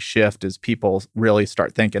a big shift as people really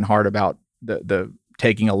start thinking hard about the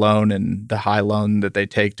taking a loan and the high loan that they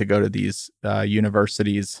take to go to these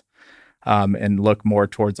universities. And look more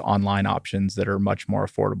towards online options that are much more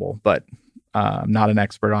affordable. But I'm not an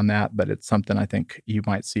expert on that, but it's something I think you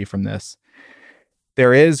might see from this.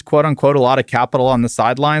 There is, quote unquote, a lot of capital on the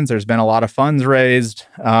sidelines. There's been a lot of funds raised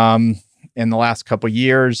in the last couple of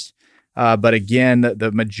years. But again,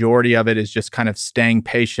 the majority of it is just kind of staying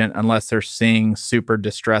patient unless they're seeing super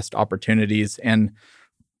distressed opportunities. And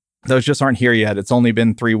those just aren't here yet. It's only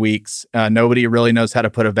been 3 weeks. Nobody really knows how to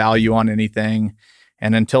put a value on anything.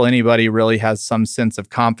 And until anybody really has some sense of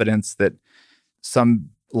confidence that some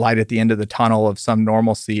light at the end of the tunnel of some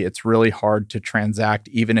normalcy, it's really hard to transact,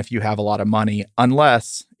 even if you have a lot of money,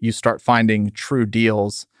 unless you start finding true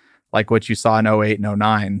deals like what you saw in 08 and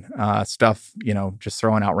 09. Stuff, just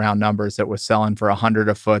throwing out round numbers that was selling for $100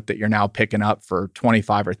 a foot that you're now picking up for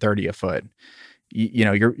 $25 or $30 a foot.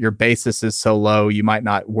 Your basis is so low, you might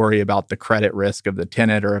not worry about the credit risk of the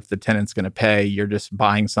tenant or if the tenant's going to pay. You're just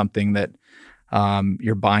buying something that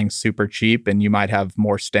you're buying super cheap, and you might have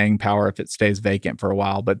more staying power if it stays vacant for a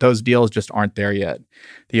while. But those deals just aren't there yet.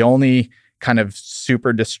 The only kind of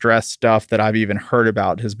super distressed stuff that I've even heard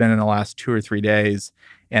about has been in the last 2 or 3 days,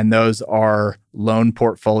 and those are loan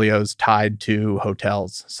portfolios tied to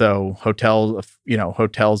hotels. So hotels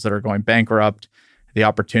that are going bankrupt. The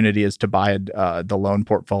opportunity is to buy the loan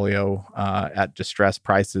portfolio at distressed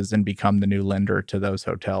prices and become the new lender to those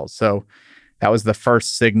hotels. So that was the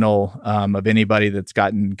first signal of anybody that's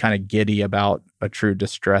gotten kind of giddy about a true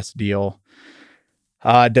distress deal.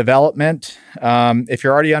 Development. If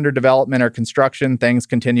you're already under development or construction, things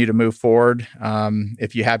continue to move forward.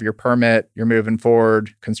 If you have your permit, you're moving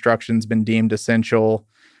forward. Construction's been deemed essential.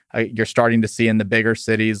 You're starting to see in the bigger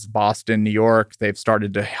cities, Boston, New York, they've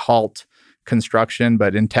started to halt construction,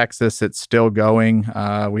 but in Texas, it's still going.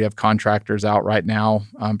 We have contractors out right now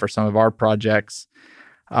for some of our projects.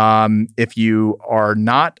 If you are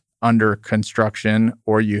not under construction,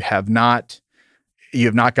 or you have not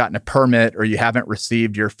gotten a permit, or you haven't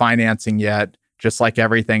received your financing yet, just like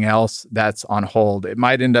everything else, that's on hold. It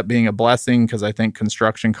might end up being a blessing because I think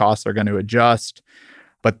construction costs are going to adjust.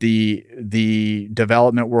 But the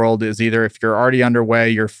development world is either, if you're already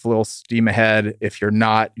underway, you're full steam ahead. If you're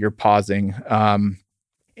not, you're pausing.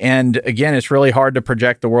 And again, it's really hard to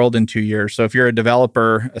project the world in 2 years. So if you're a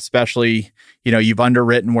developer, especially, you've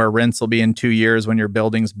underwritten where rents will be in 2 years when your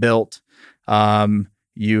building's built.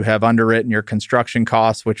 You have underwritten your construction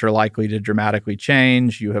costs, which are likely to dramatically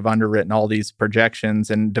change. You have underwritten all these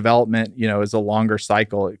projections, and development, is a longer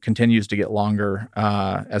cycle. It continues to get longer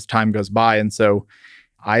as time goes by. And so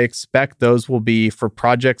I expect those will be, for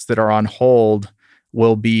projects that are on hold,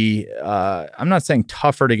 will be, I'm not saying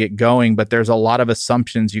tougher to get going, but there's a lot of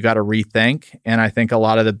assumptions you got to rethink. And I think a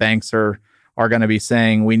lot of the banks are going to be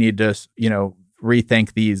saying we need to,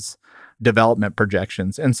 rethink these development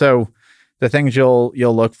projections. And so the things you'll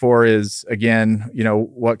look for is, again,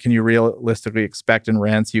 what can you realistically expect in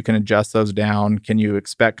rents? You can adjust those down. Can you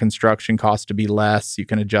expect construction costs to be less? You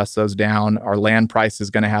can adjust those down. Are land prices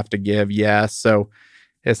going to have to give? Yes. So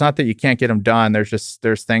it's not that you can't get them done.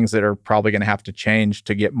 There's things that are probably going to have to change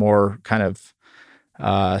to get more kind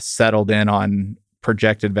of settled in on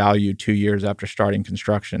projected value 2 years after starting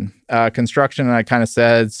construction. Construction, I kind of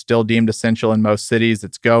said, still deemed essential in most cities.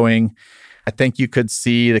 It's going. I think you could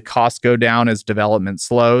see the costs go down as development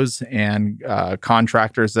slows and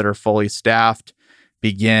contractors that are fully staffed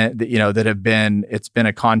it's been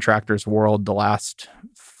a contractor's world the last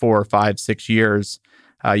 4, 5, 6 years.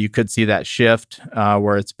 You could see that shift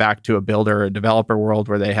where it's back to a builder, a developer world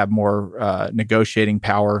where they have more negotiating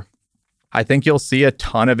power. I think you'll see a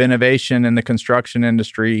ton of innovation in the construction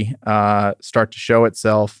industry start to show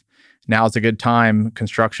itself. Now's a good time.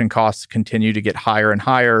 Construction costs continue to get higher and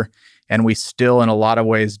higher, and we still, in a lot of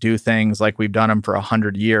ways, do things like we've done them for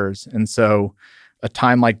 100 years. And so a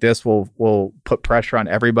time like this will put pressure on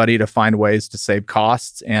everybody to find ways to save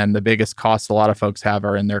costs, and the biggest costs a lot of folks have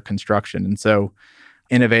are in their construction. And so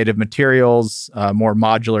innovative materials, more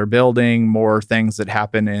modular building, more things that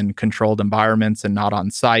happen in controlled environments and not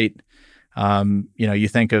on site. You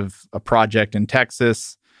think of a project in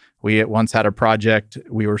Texas. We once had a project,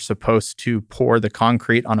 we were supposed to pour the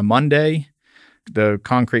concrete on a Monday. The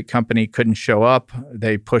concrete company couldn't show up.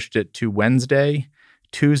 They pushed it to Wednesday.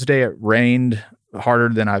 Tuesday, it rained harder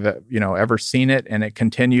than I've ever seen it, and it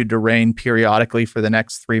continued to rain periodically for the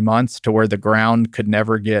next 3 months to where the ground could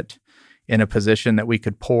never get in a position that we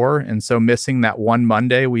could pour. And so missing that one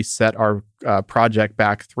Monday, we set our project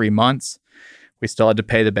back 3 months. We still had to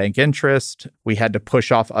pay the bank interest. We had to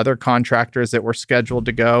push off other contractors that were scheduled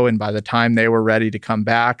to go. And by the time they were ready to come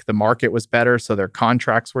back, the market was better. So their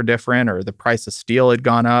contracts were different, or the price of steel had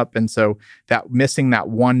gone up. And so that missing that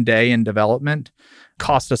one day in development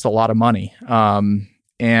cost us a lot of money.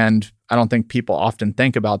 And I don't think people often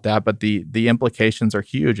think about that, but the implications are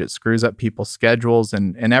huge. It screws up people's schedules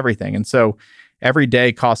and everything. And so every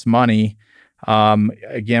day costs money.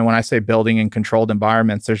 Again, when I say building in controlled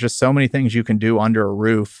environments, there's just so many things you can do under a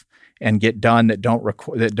roof and get done that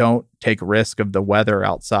don't take risk of the weather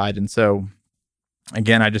outside. And so,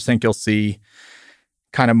 again, I just think you'll see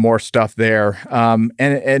kind of more stuff there.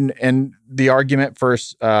 And the argument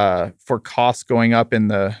for costs going up in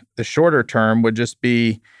the shorter term would just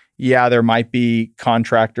be, yeah, there might be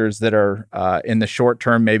contractors that are in the short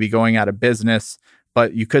term maybe going out of business,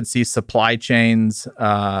 but you could see supply chains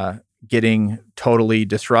getting totally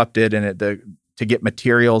disrupted, and to get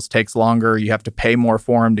materials takes longer. You have to pay more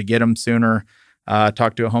for them to get them sooner.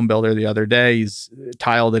 Talked to a home builder the other day.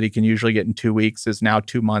 Tile that he can usually get in 2 weeks is now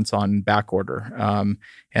 2 months on back order.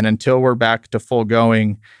 And until we're back to full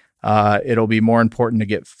going, it'll be more important to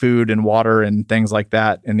get food and water and things like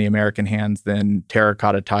that in the American hands than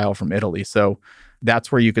terracotta tile from Italy. So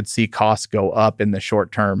that's where you could see costs go up in the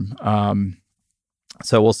short term.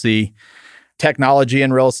 So we'll see. Technology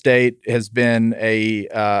in real estate has been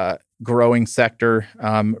a growing sector.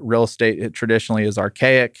 Real estate, it traditionally is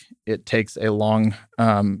archaic. It takes a long,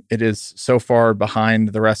 it is so far behind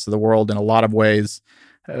the rest of the world in a lot of ways.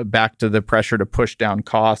 Back to the pressure to push down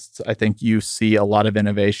costs, I think you see a lot of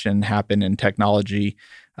innovation happen in technology.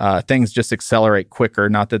 Things just accelerate quicker,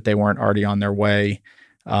 not that they weren't already on their way.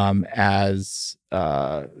 As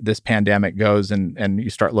this pandemic goes and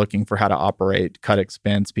you start looking for how to operate, cut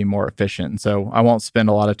expense, be more efficient. And so I won't spend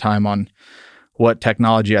a lot of time on what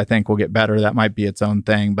technology I think will get better. That might be its own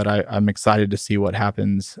thing, but I'm excited to see what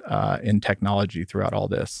happens in technology throughout all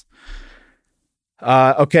this.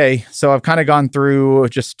 Okay, so I've kind of gone through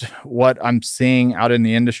just what I'm seeing out in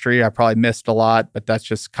the industry. I probably missed a lot, but that's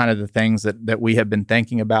just kind of the things that we have been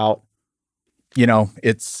thinking about.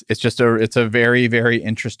 It's a very, very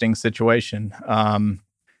interesting situation.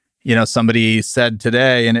 Somebody said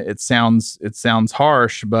today, and it sounds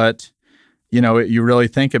harsh, but you really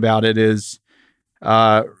think about it is,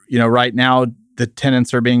 right now the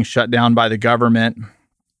tenants are being shut down by the government,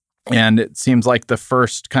 and it seems like the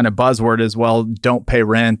first kind of buzzword is, well, don't pay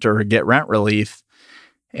rent or get rent relief.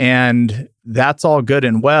 And that's all good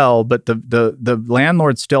and well, but the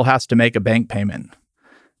landlord still has to make a bank payment.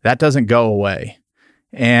 That doesn't go away.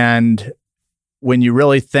 And when you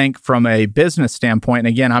really think from a business standpoint, and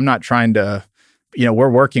again, I'm not trying to, we're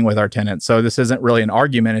working with our tenants, so this isn't really an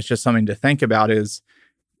argument. It's just something to think about is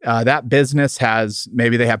that business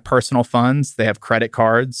maybe they have personal funds, they have credit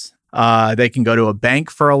cards, they can go to a bank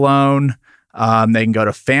for a loan, they can go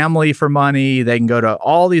to family for money, they can go to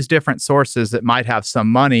all these different sources that might have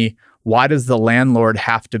some money. why does the landlord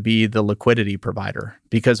have to be the liquidity provider?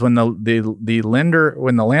 Because when the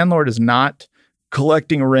landlord is not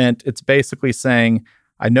collecting rent, it's basically saying,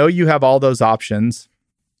 I know you have all those options,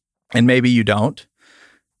 and maybe you don't,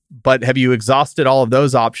 but have you exhausted all of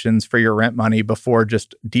those options for your rent money before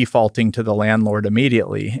just defaulting to the landlord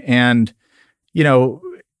immediately? And,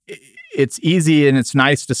 it's easy and it's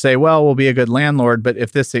nice to say, well, we'll be a good landlord. But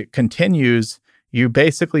if it continues, you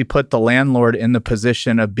basically put the landlord in the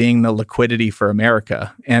position of being the liquidity for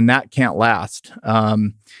America. And that can't last.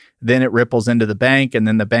 Then it ripples into the bank and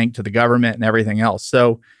then the bank to the government and everything else.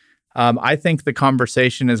 So I think the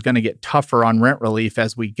conversation is going to get tougher on rent relief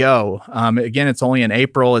as we go. Again, it's only in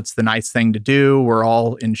April. It's the nice thing to do. We're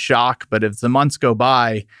all in shock. But as the months go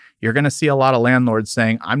by, you're going to see a lot of landlords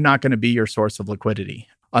saying, I'm not going to be your source of liquidity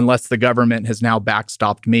unless the government has now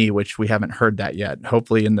backstopped me, which we haven't heard that yet.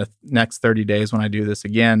 Hopefully in the next 30 days when I do this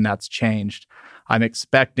again, that's changed. I'm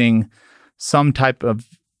expecting some type of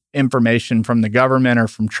information from the government or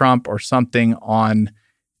from Trump or something on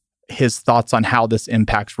his thoughts on how this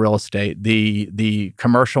impacts real estate. The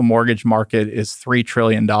commercial mortgage market is $3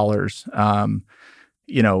 trillion.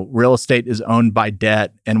 Real estate is owned by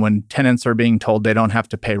debt. And when tenants are being told they don't have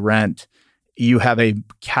to pay rent, you have a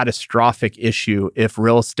catastrophic issue if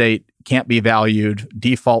real estate can't be valued,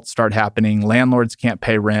 defaults start happening, landlords can't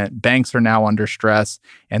pay rent, banks are now under stress,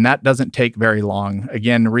 and that doesn't take very long.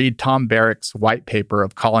 Again, read Tom Barrack's white paper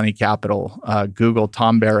of Colony Capital. Google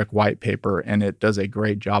Tom Barrack white paper, and it does a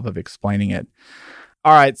great job of explaining it.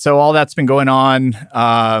 All right, so all that's been going on.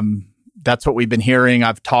 That's what we've been hearing.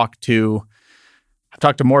 I've talked to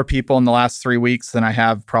more people in the last 3 weeks than I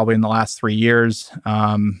have probably in the last 3 years.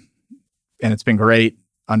 And it's been great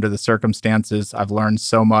under the circumstances. I've learned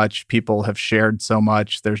so much. People have shared so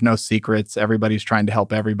much. There's no secrets. Everybody's trying to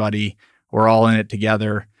help everybody. We're all in it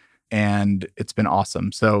together. And it's been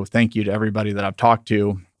awesome. So thank you to everybody that I've talked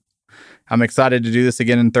to. I'm excited to do this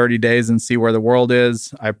again in 30 days and see where the world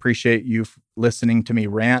is. I appreciate you listening to me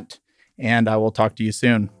rant, and I will talk to you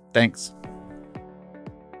soon. Thanks.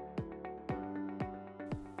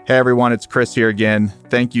 Hey everyone, it's Chris here again.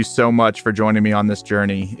 Thank you so much for joining me on this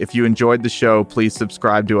journey. If you enjoyed the show, please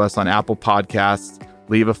subscribe to us on Apple Podcasts,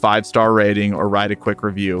 leave a 5-star rating, or write a quick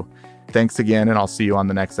review. Thanks again, and I'll see you on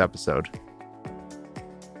the next episode.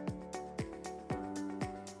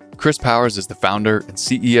 Chris Powers is the founder and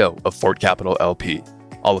CEO of Fort Capital LP.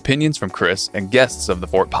 All opinions from Chris and guests of the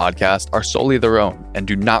Fort Podcast are solely their own and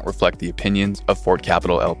do not reflect the opinions of Fort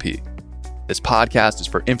Capital LP. This podcast is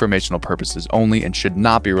for informational purposes only and should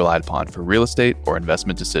not be relied upon for real estate or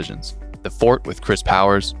investment decisions. The Fort with Chris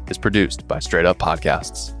Powers is produced by Straight Up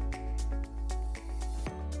Podcasts.